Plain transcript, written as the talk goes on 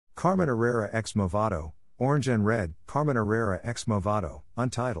Carmen Herrera x Movado, Orange and Red, Carmen Herrera x Movado,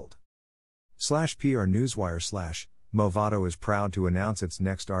 Untitled. /PR Newswire / Movado is proud to announce its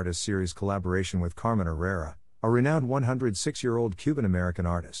next artist series collaboration with Carmen Herrera, a renowned 106-year-old Cuban-American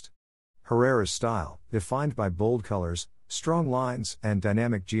artist. Herrera's style, defined by bold colors, strong lines, and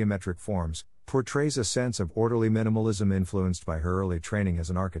dynamic geometric forms, portrays a sense of orderly minimalism influenced by her early training as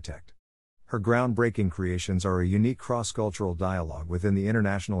an architect. Her groundbreaking creations are a unique cross-cultural dialogue within the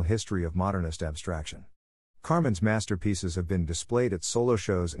international history of modernist abstraction. Carmen's masterpieces have been displayed at solo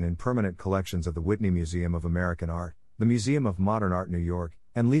shows and in permanent collections of the Whitney Museum of American Art, the Museum of Modern Art New York,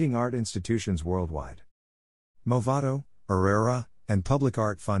 and leading art institutions worldwide. Movado, Herrera, and Public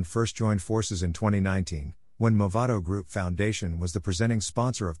Art Fund first joined forces in 2019, when Movado Group Foundation was the presenting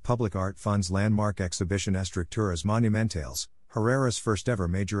sponsor of Public Art Fund's landmark exhibition Estructuras Monumentales, Herrera's first ever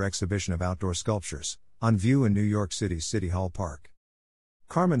major exhibition of outdoor sculptures, on view in New York City's City Hall Park.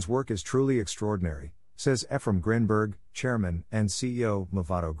 Carmen's work is truly extraordinary, says Ephraim Grinberg, Chairman and CEO,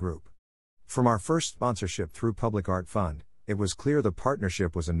 Movado Group. From our first sponsorship through Public Art Fund, it was clear the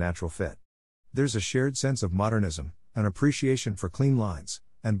partnership was a natural fit. There's a shared sense of modernism, an appreciation for clean lines,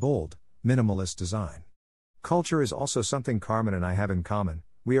 and bold, minimalist design. Culture is also something Carmen and I have in common.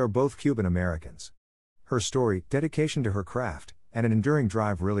 We are both Cuban Americans. Her story, dedication to her craft, and an enduring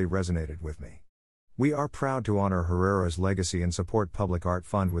drive really resonated with me. We are proud to honor Herrera's legacy and support Public Art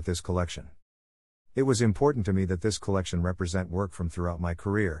Fund with this collection. It was important to me that this collection represent work from throughout my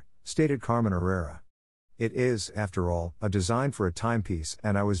career, stated Carmen Herrera. It is, after all, a design for a timepiece,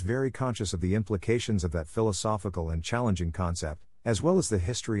 and I was very conscious of the implications of that philosophical and challenging concept, as well as the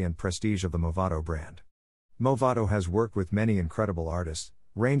history and prestige of the Movado brand. Movado has worked with many incredible artists,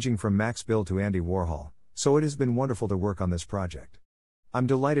 ranging from Max Bill to Andy Warhol, so it has been wonderful to work on this project. I'm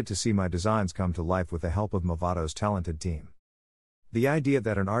delighted to see my designs come to life with the help of Movado's talented team. The idea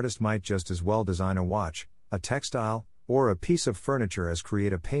that an artist might just as well design a watch, a textile, or a piece of furniture as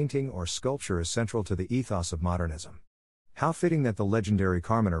create a painting or sculpture is central to the ethos of modernism. How fitting that the legendary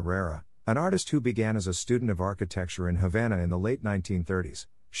Carmen Herrera, an artist who began as a student of architecture in Havana in the late 1930s,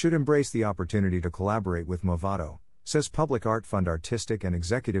 should embrace the opportunity to collaborate with Movado, says Public Art Fund Artistic and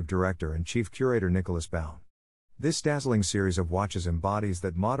Executive Director and Chief Curator Nicholas Baum. This dazzling series of watches embodies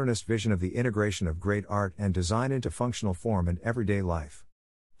that modernist vision of the integration of great art and design into functional form in everyday life.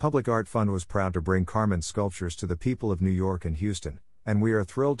 Public Art Fund was proud to bring Carmen's sculptures to the people of New York and Houston, and we are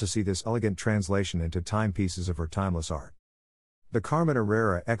thrilled to see this elegant translation into timepieces of her timeless art. The Carmen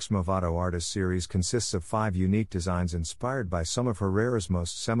Herrera x Movado Artist Series consists of 5 unique designs inspired by some of Herrera's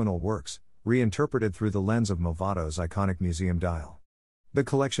most seminal works, reinterpreted through the lens of Movado's iconic museum dial. The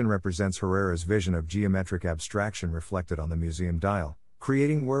collection represents Herrera's vision of geometric abstraction reflected on the museum dial,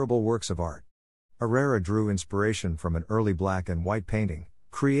 creating wearable works of art. Herrera drew inspiration from an early black and white painting,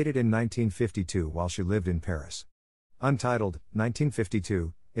 created in 1952 while she lived in Paris. Untitled,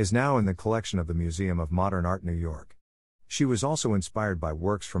 1952, is now in the collection of the Museum of Modern Art New York. She was also inspired by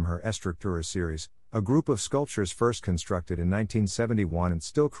works from her Estructuras series, a group of sculptures first constructed in 1971 and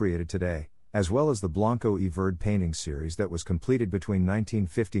still created today, as well as the Blanco y Verde painting series that was completed between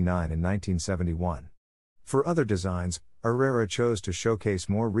 1959 and 1971. For other designs, Herrera chose to showcase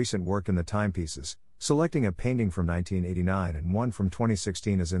more recent work in the timepieces, selecting a painting from 1989 and one from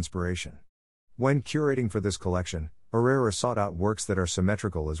 2016 as inspiration. When curating for this collection, Herrera sought out works that are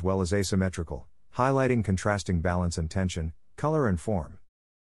symmetrical as well as asymmetrical, highlighting contrasting balance and tension, color and form.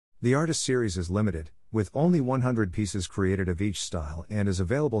 The artist series is limited, with only 100 pieces created of each style and is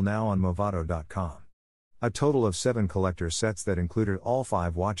available now on Movado.com. A total of 7 collector sets that included all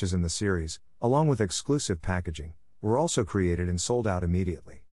 5 watches in the series, along with exclusive packaging, were also created and sold out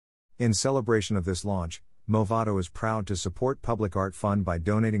immediately. In celebration of this launch, Movado is proud to support Public Art Fund by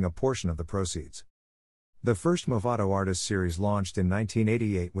donating a portion of the proceeds. The first Movado Artist Series launched in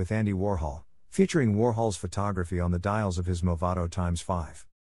 1988 with Andy Warhol, featuring Warhol's photography on the dials of his Movado x5.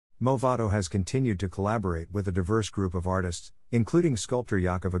 Movado has continued to collaborate with a diverse group of artists, including sculptor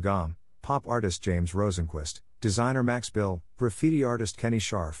Jakob Agam, pop artist James Rosenquist, designer Max Bill, graffiti artist Kenny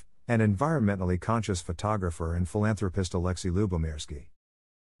Scharf, and environmentally conscious photographer and philanthropist Alexei Lubomirsky.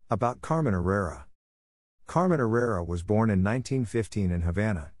 About Carmen Herrera. Carmen Herrera was born in 1915 in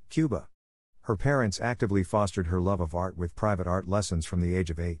Havana, Cuba. Her parents actively fostered her love of art with private art lessons from the age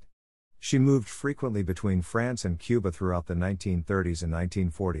of 8. She moved frequently between France and Cuba throughout the 1930s and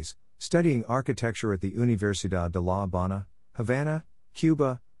 1940s, studying architecture at the Universidad de La Habana, Havana,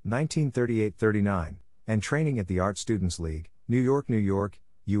 Cuba, 1938-39, and training at the Art Students League, New York,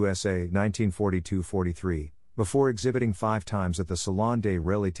 USA, 1942-43, before exhibiting 5 times at the Salon des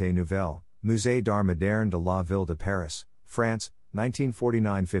Réalités Nouvelles, Musée d'Art Moderne de la Ville de Paris, France,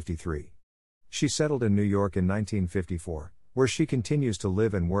 1949–53. She settled in New York in 1954, where she continues to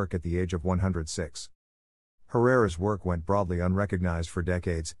live and work at the age of 106. Herrera's work went broadly unrecognized for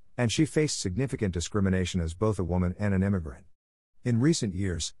decades, and she faced significant discrimination as both a woman and an immigrant. In recent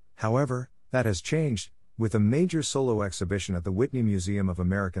years, however, that has changed, with a major solo exhibition at the Whitney Museum of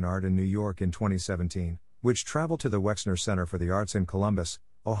American Art in New York in 2017, which traveled to the Wexner Center for the Arts in Columbus,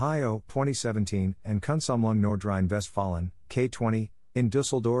 Ohio, 2017, and Kunstsammlung Nordrhein-Westfalen, K20, in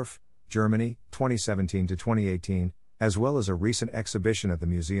Düsseldorf, Germany, 2017–2018, as well as a recent exhibition at the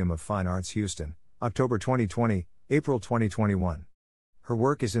Museum of Fine Arts Houston, October 2020, April 2021. Her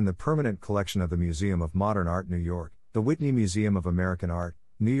work is in the permanent collection of the Museum of Modern Art New York, the Whitney Museum of American Art,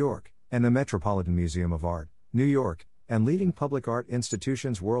 New York, and the Metropolitan Museum of Art, New York, and leading public art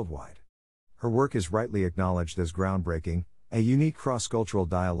institutions worldwide. Her work is rightly acknowledged as groundbreaking, a unique cross-cultural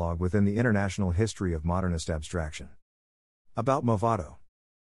dialogue within the international history of modernist abstraction. About Movado.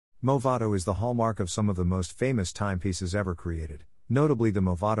 Movado is the hallmark of some of the most famous timepieces ever created, notably the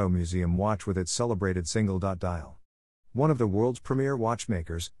Movado Museum watch with its celebrated single dot dial. One of the world's premier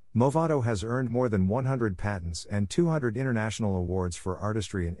watchmakers, Movado has earned more than 100 patents and 200 international awards for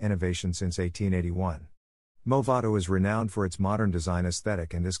artistry and innovation since 1881. Movado is renowned for its modern design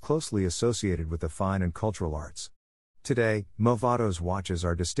aesthetic and is closely associated with the fine and cultural arts. Today, Movado's watches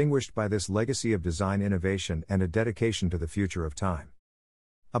are distinguished by this legacy of design innovation and a dedication to the future of time.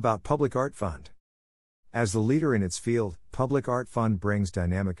 About Public Art Fund. As the leader in its field, Public Art Fund brings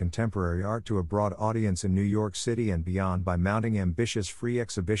dynamic contemporary art to a broad audience in New York City and beyond by mounting ambitious free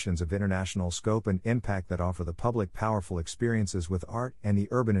exhibitions of international scope and impact that offer the public powerful experiences with art and the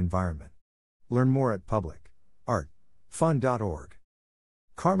urban environment. Learn more at publicartfund.org.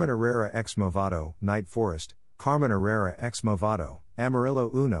 Carmen Herrera x Movado, Night Forest, Carmen Herrera x Movado,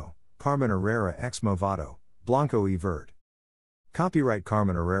 Amarillo Uno, Carmen Herrera x Movado, Blanco y Verde. Copyright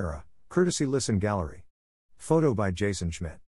Carmen Herrera, courtesy Listen Gallery. Photo by Jason Schmidt.